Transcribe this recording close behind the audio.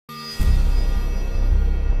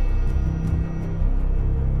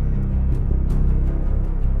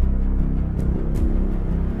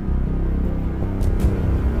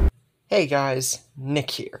Hey guys,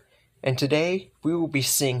 Nick here, and today we will be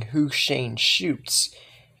seeing who Shane shoots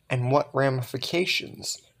and what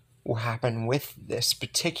ramifications will happen with this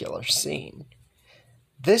particular scene.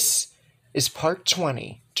 This is part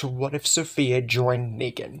 20 to What If Sophia Joined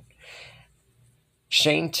Negan.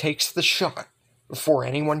 Shane takes the shot. Before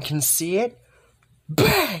anyone can see it,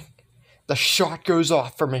 bang! The shot goes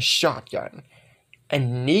off from his shotgun,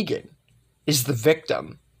 and Negan is the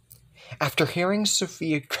victim. After hearing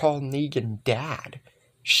Sophia call Negan Dad,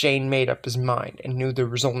 Shane made up his mind and knew there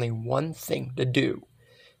was only one thing to do.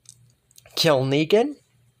 Kill Negan,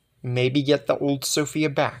 maybe get the old Sophia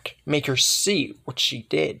back, make her see what she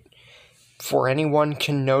did. Before anyone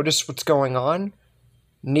can notice what's going on,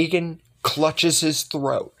 Negan clutches his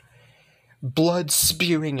throat, blood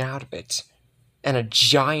spewing out of it, and a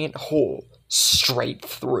giant hole straight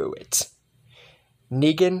through it.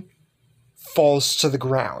 Negan falls to the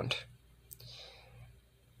ground.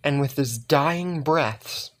 And with his dying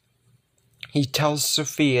breaths, he tells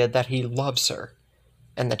Sophia that he loves her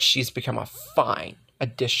and that she's become a fine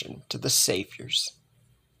addition to the Saviors,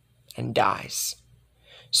 and dies.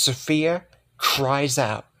 Sophia cries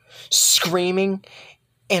out, screaming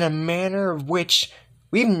in a manner of which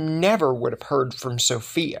we never would have heard from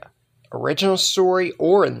Sophia, original story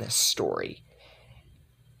or in this story.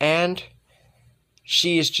 And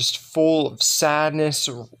she is just full of sadness,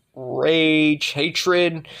 rage,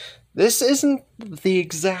 hatred. This isn't the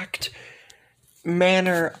exact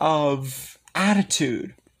manner of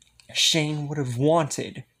attitude Shane would have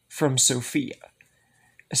wanted from Sophia,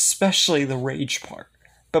 especially the rage part.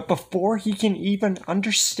 But before he can even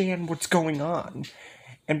understand what's going on,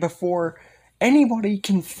 and before anybody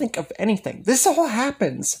can think of anything, this all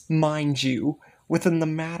happens, mind you, within the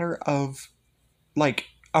matter of, like,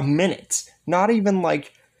 a minute. Not even,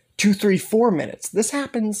 like, 2, 3, 4 minutes. This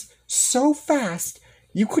happens so fast,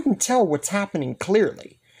 you couldn't tell what's happening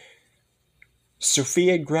clearly.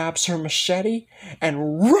 Sophia grabs her machete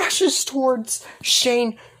and rushes towards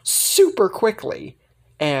Shane super quickly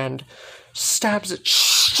and stabs it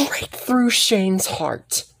straight through Shane's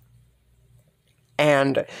heart.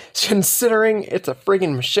 And considering it's a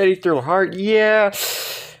friggin' machete through the heart, yeah,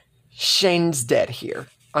 Shane's dead here,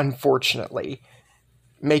 unfortunately,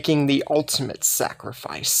 making the ultimate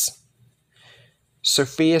sacrifice.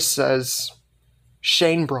 Sophia says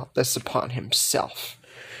Shane brought this upon himself.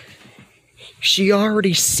 She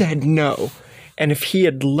already said no, and if he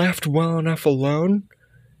had left well enough alone,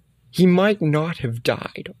 he might not have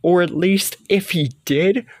died. Or at least, if he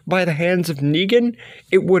did, by the hands of Negan,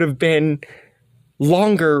 it would have been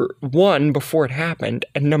longer, one, before it happened,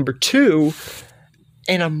 and number two,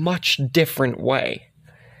 in a much different way.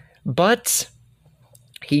 But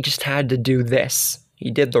he just had to do this.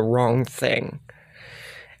 He did the wrong thing.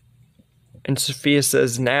 And Sophia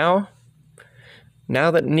says, now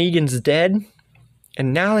that Negan's dead,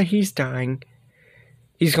 and now that he's dying,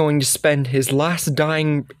 he's going to spend his last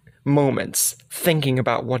dying moments thinking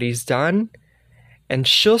about what he's done, and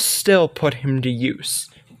she'll still put him to use.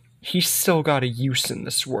 He's still got a use in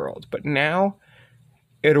this world, but now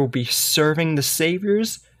it'll be serving the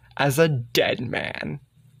Saviors as a dead man.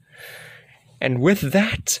 And with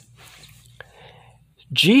that,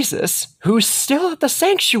 Jesus, who's still at the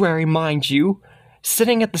sanctuary, mind you,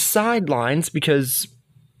 sitting at the sidelines because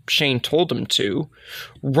Shane told him to,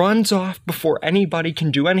 runs off before anybody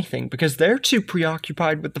can do anything because they're too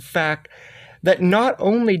preoccupied with the fact that not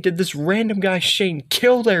only did this random guy Shane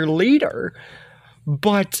kill their leader,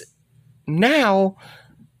 but now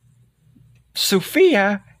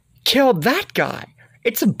Sophia killed that guy.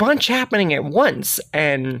 It's a bunch happening at once,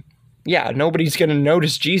 and yeah, nobody's going to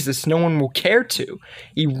notice Jesus. No one will care to.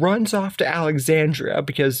 He runs off to Alexandria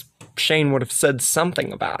because Shane would have said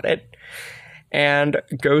something about it and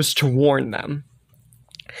goes to warn them.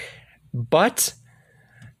 But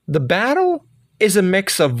the battle is a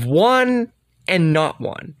mix of one and not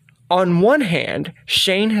one. On one hand,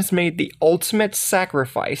 Shane has made the ultimate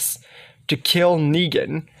sacrifice to kill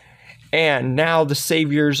Negan, and now the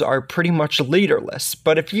Saviors are pretty much leaderless.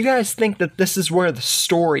 But if you guys think that this is where the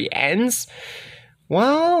story ends,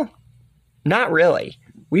 well, not really.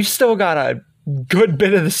 We've still got a good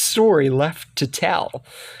bit of the story left to tell,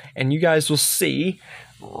 and you guys will see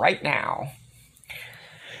right now.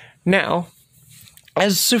 Now,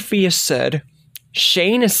 as Sophia said,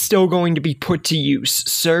 Shane is still going to be put to use,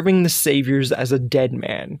 serving the Saviors as a dead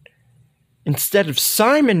man. Instead of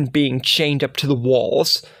Simon being chained up to the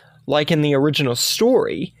walls, like in the original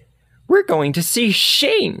story, we're going to see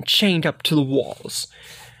Shane chained up to the walls.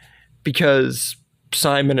 Because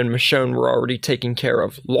Simon and Michonne were already taken care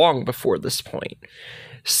of long before this point.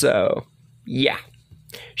 So, yeah.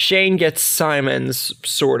 Shane gets Simon's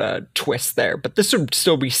sort of twist there, but this would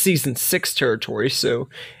still be season 6 territory, so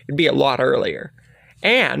it'd be a lot earlier.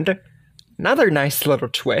 And another nice little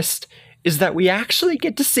twist is that we actually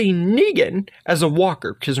get to see Negan as a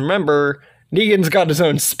walker, because remember, Negan's got his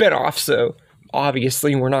own spinoff, so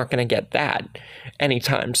obviously we're not going to get that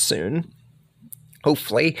anytime soon.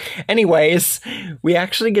 Hopefully. Anyways, we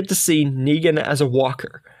actually get to see Negan as a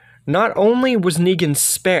walker. Not only was Negan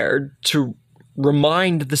spared to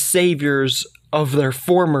remind the saviors of their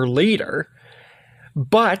former leader,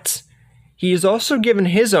 but he is also given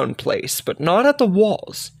his own place, but not at the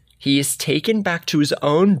walls. He is taken back to his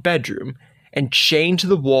own bedroom and chained to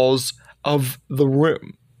the walls of the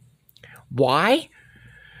room. Why?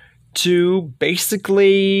 To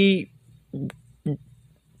basically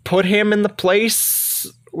put him in the place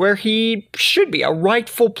where he should be, a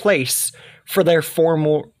rightful place for their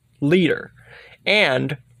former leader,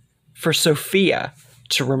 and for Sophia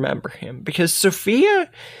to remember him, because Sophia,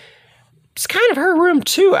 it's kind of her room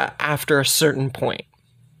too after a certain point.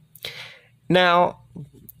 Now,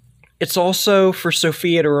 it's also for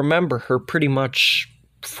Sophia to remember her pretty much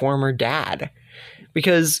former dad,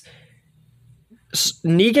 because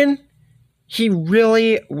Negan, he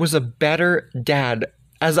really was a better dad,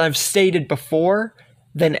 as I've stated before,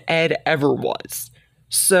 than Ed ever was.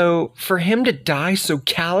 So for him to die so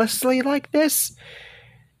callously like this,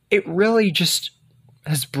 it really just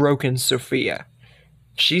has broken Sophia.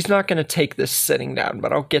 She's not going to take this sitting down,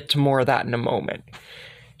 but I'll get to more of that in a moment.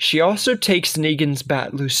 She also takes Negan's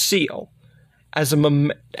bat Lucille as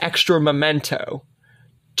an extra memento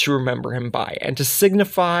to remember him by, and to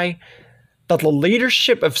signify that the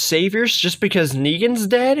leadership of saviors, just because Negan's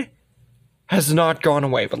dead, has not gone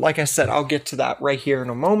away. But like I said, I'll get to that right here in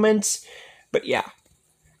a moment. But yeah,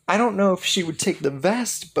 I don't know if she would take the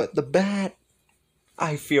vest, but the bat,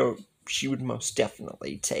 I feel she would most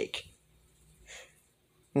definitely take.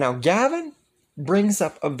 Now, Gavin brings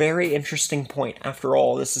up a very interesting point after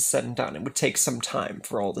all this is said and done. It would take some time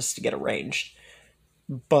for all this to get arranged.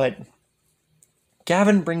 But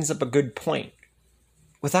Gavin brings up a good point.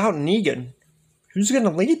 Without Negan, who's going to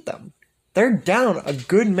lead them? They're down a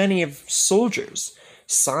good many of soldiers.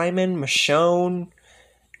 Simon, Michonne,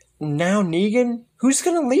 now Negan. Who's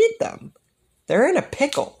going to lead them? They're in a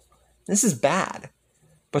pickle. This is bad.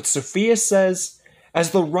 But Sophia says,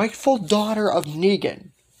 as the rightful daughter of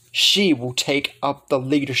Negan, she will take up the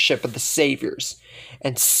leadership of the saviors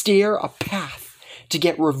and steer a path to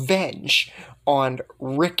get revenge on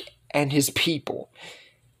Rick and his people.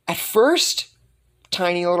 At first,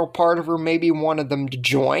 tiny little part of her maybe wanted them to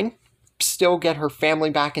join, still get her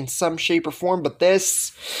family back in some shape or form, but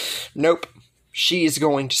this, nope. She is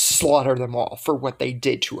going to slaughter them all for what they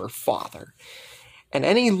did to her father. And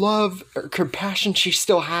any love or compassion she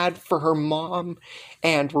still had for her mom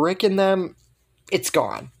and Rick and them, it's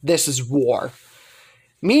gone. This is war.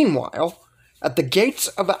 Meanwhile, at the gates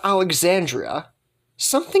of Alexandria,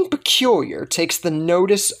 something peculiar takes the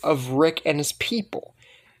notice of Rick and his people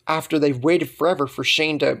after they've waited forever for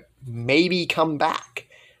Shane to maybe come back.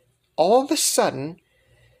 All of a sudden,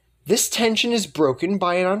 this tension is broken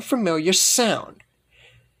by an unfamiliar sound.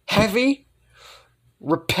 Heavy,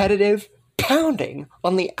 repetitive pounding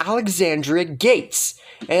on the Alexandria gates.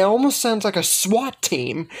 And it almost sounds like a SWAT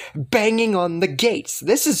team banging on the gates.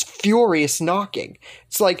 This is furious knocking.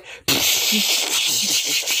 It's like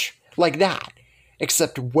like that,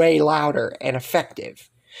 except way louder and effective.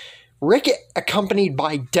 Rick, accompanied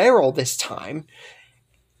by Daryl this time,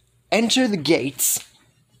 enter the gates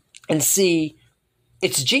and see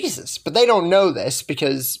it's Jesus. But they don't know this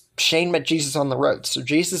because Shane met Jesus on the road, so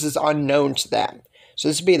Jesus is unknown to them. So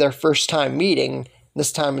this would be their first time meeting,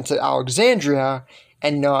 this time into Alexandria,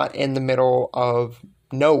 and not in the middle of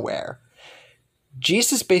nowhere.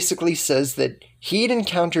 Jesus basically says that he'd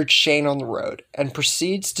encountered Shane on the road, and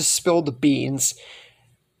proceeds to spill the beans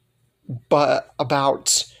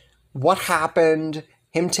about what happened,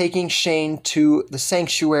 him taking Shane to the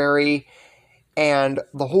sanctuary, and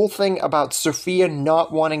the whole thing about Sophia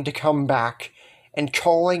not wanting to come back and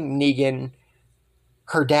calling Negan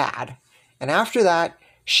her dad. And after that,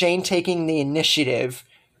 Shane taking the initiative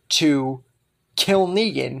to kill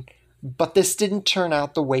Negan, but this didn't turn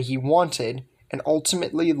out the way he wanted, and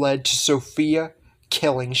ultimately led to Sophia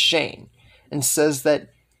killing Shane, and says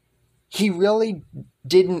that he really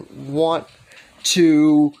didn't want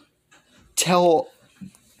to tell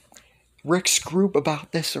Rick's group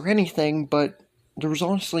about this or anything, but there was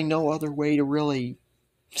honestly no other way to really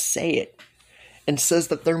say it. And says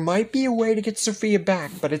that there might be a way to get Sophia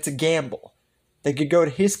back, but it's a gamble. They could go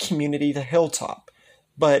to his community, the Hilltop.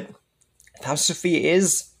 But how Sophia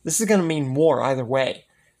is, this is going to mean war either way.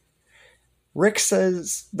 Rick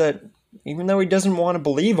says that even though he doesn't want to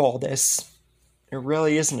believe all this, there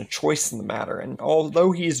really isn't a choice in the matter. And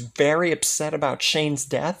although he's very upset about Shane's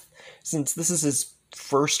death, since this is his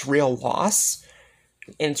first real loss,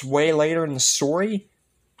 and it's way later in the story,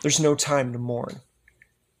 there's no time to mourn.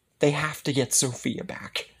 They have to get Sophia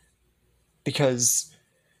back. Because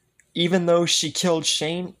even though she killed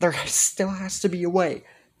Shane, there still has to be a way.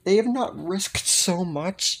 They have not risked so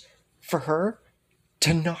much for her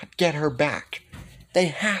to not get her back. They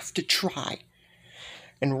have to try.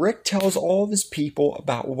 And Rick tells all of his people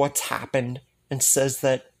about what's happened and says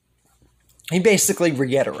that he basically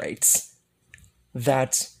reiterates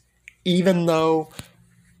that even though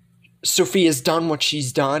Sophia's done what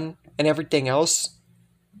she's done and everything else,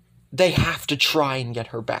 they have to try and get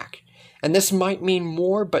her back. And this might mean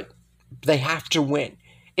more, but they have to win.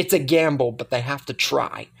 It's a gamble, but they have to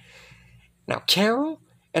try. Now, Carol,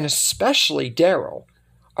 and especially Daryl,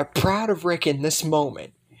 are proud of Rick in this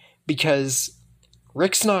moment because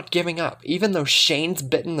Rick's not giving up, even though Shane's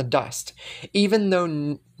bitten the dust, even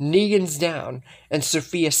though Negan's down and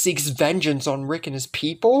Sophia seeks vengeance on Rick and his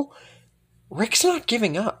people, Rick's not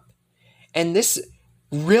giving up. And this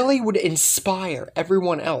really would inspire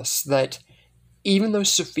everyone else that even though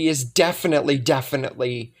Sophia's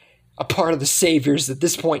definitely a part of the Saviors at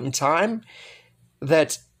this point in time,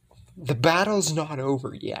 that the battle's not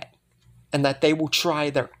over yet, and that they will try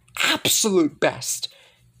their absolute best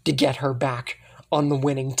to get her back on the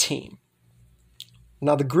winning team.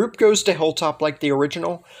 Now, the group goes to Hilltop like the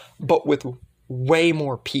original, but with way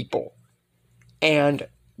more people. And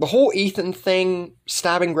the whole Ethan thing,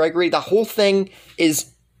 stabbing Gregory, the whole thing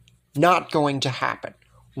is not going to happen.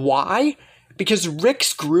 Why? Because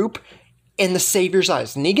Rick's group, in the Savior's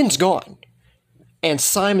eyes, Negan's gone, and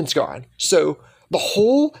Simon's gone. So the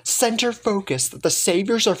whole center focus that the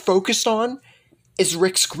Saviors are focused on is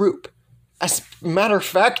Rick's group. As a matter of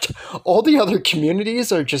fact, all the other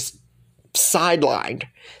communities are just sidelined.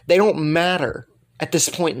 They don't matter at this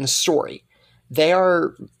point in the story. They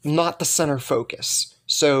are not the center focus.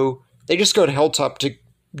 So they just go to Hilltop to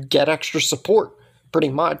get extra support, pretty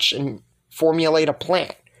much, and formulate a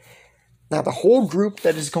plan. Now, the whole group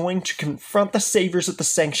that is going to confront the Saviors at the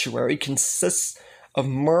Sanctuary consists of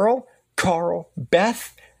Merle, Carl,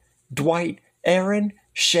 Beth, Dwight, Aaron,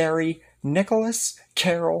 Sherry, Nicholas,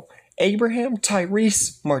 Carol, Abraham,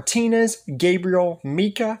 Tyrese, Martinez, Gabriel,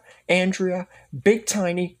 Mika, Andrea, Big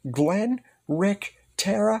Tiny, Glenn, Rick,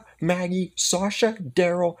 Tara, Maggie, Sasha,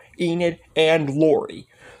 Daryl, Enid, and Lori.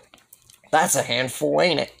 That's a handful,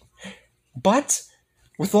 ain't it? But,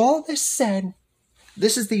 with all this said,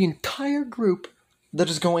 this is the entire group that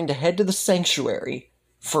is going to head to the Sanctuary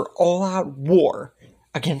for all-out war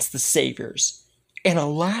against the Saviors in a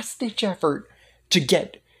last-ditch effort to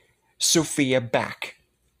get Sophia back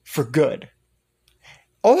for good.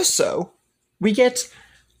 Also, we get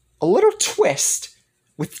a little twist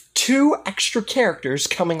with 2 extra characters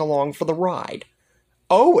coming along for the ride.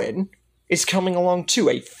 Owen is coming along too,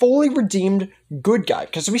 a fully redeemed good guy,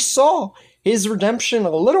 because we saw his redemption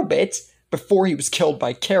a little bit before he was killed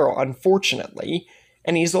by Carol, unfortunately,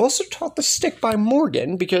 and he's also taught the stick by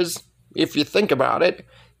Morgan, because if you think about it,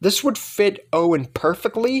 this would fit Owen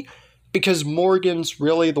perfectly, because Morgan's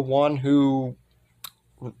really the one who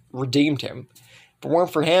redeemed him. If it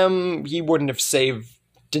weren't for him, he wouldn't have saved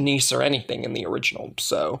Denise or anything in the original,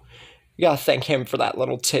 so you gotta thank him for that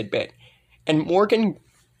little tidbit. And Morgan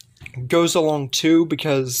goes along too,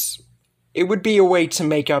 because it would be a way to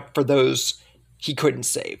make up for those he couldn't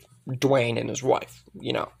save, Dwayne and his wife,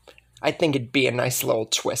 you know. I think it'd be a nice little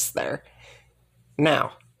twist there.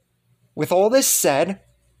 Now, with all this said,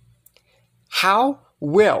 how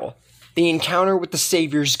will the encounter with the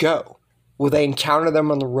Saviors go? Will they encounter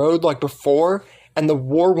them on the road like before, and the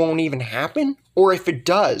war won't even happen? Or if it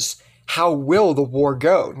does, how will the war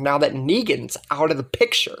go now that Negan's out of the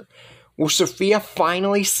picture? Will Sophia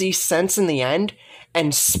finally see sense in the end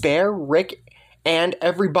and spare Rick and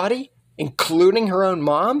everybody, including her own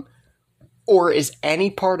mom? Or is any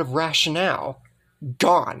part of rationale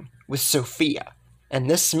gone with Sophia? And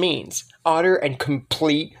this means utter and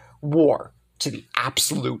complete war to the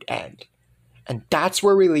absolute end. And that's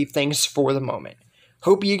where we leave things for the moment.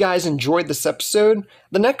 Hope you guys enjoyed this episode.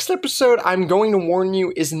 The next episode, I'm going to warn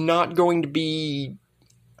you, is not going to be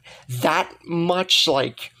that much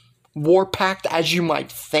like war-packed as you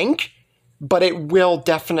might think, but it will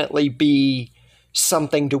definitely be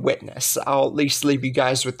something to witness. I'll at least leave you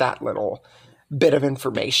guys with that little bit of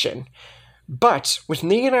information. But with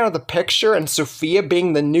Negan out of the picture and Sophia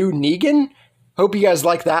being the new Negan, hope you guys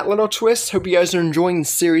like that little twist. Hope you guys are enjoying the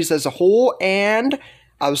series as a whole, and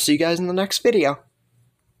I will see you guys in the next video.